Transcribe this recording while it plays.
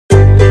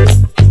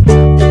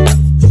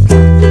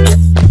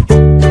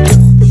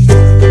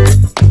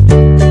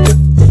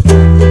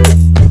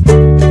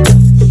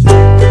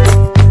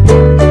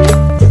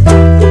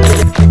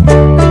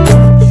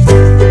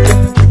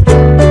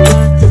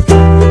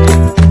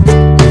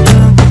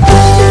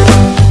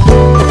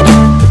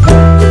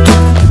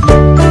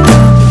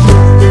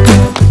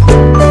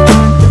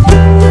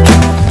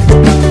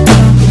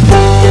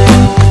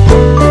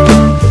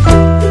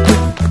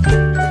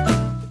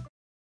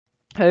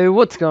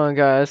What's going on,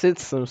 guys?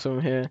 It's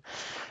Swim here,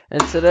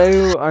 and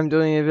today I'm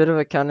doing a bit of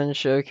a cannon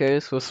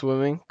showcase for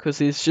swimming, because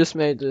he's just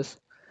made this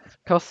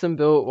custom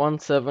built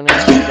 170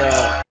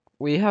 that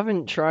we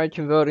haven't tried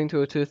converting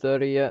to a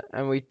 230 yet,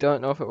 and we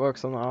don't know if it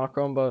works on the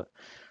Archon, but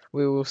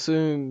we will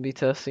soon be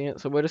testing it.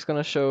 So we're just going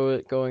to show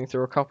it going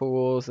through a couple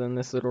walls and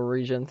this little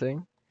regen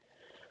thing.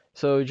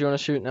 So do you want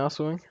to shoot now,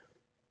 Swimming?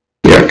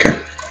 Yeah,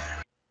 okay.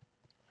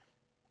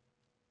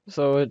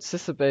 So it's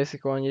just a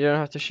basic one, you don't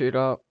have to shoot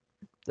up.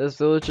 There's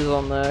villagers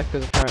on there,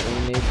 because apparently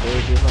we need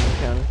villagers on the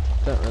cannon.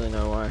 Don't really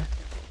know why.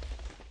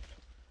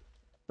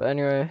 But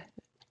anyway,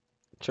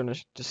 trying to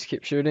just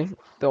keep shooting.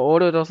 The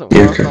auto doesn't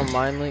work on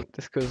Minelink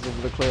just because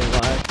of the clear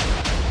lag.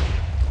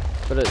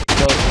 But it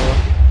does work,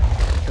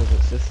 because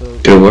it's just a...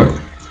 It'll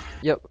work?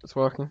 Yep, it's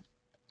working.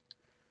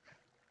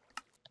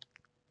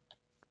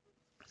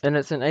 And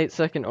it's an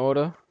 8-second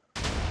auto.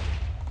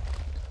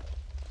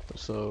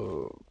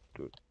 So...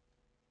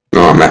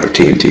 Oh, I'm out of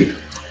TNT.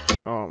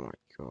 Oh my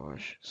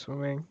gosh,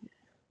 swimming.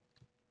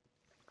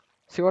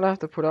 See what I have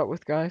to put up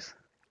with, guys?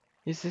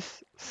 Is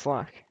this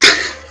slack?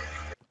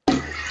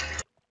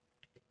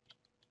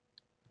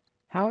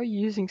 How are you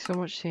using so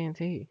much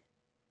TNT?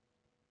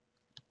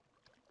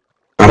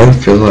 I don't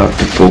feel like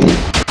the full.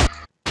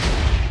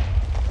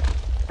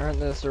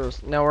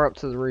 Alright, now we're up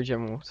to the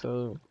regen wall,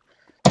 so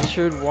it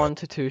should 1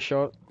 to 2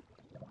 shot.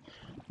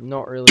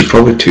 Not really.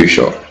 Probably 2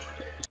 shot.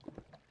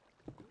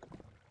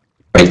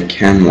 I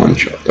can 1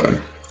 shot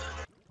though.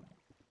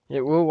 It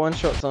will 1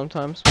 shot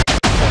sometimes. But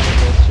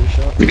it's 2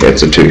 shot. Okay,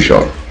 it's a 2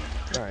 shot.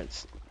 Alright,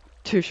 it's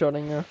 2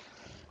 shotting now.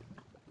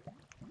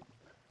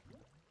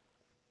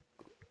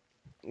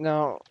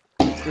 Now,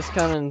 this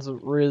cannon's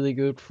really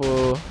good for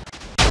going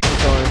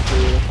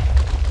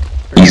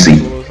through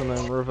Easy. walls and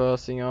then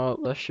reversing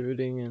out, less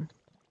shooting, and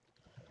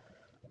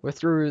we're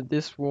through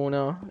this wall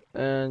now,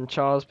 and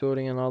Char's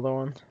building another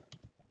one.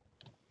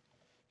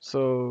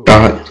 So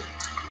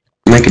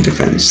make a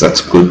defense,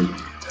 that's good.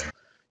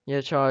 yeah,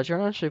 Char, do you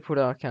want to actually put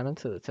our cannon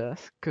to the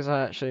test? Because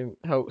I actually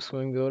helped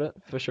Swing build it,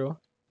 for sure.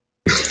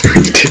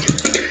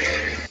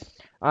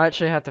 I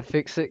actually had to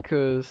fix it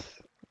because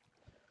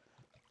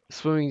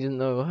Swimming didn't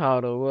know how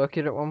to work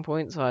it at one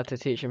point, so I had to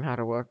teach him how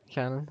to work the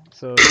cannon.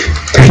 So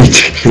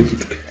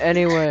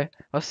anyway,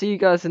 I'll see you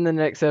guys in the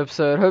next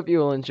episode. Hope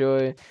you all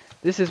enjoy.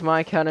 This is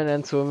my cannon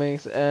and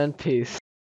Swimming's, and peace.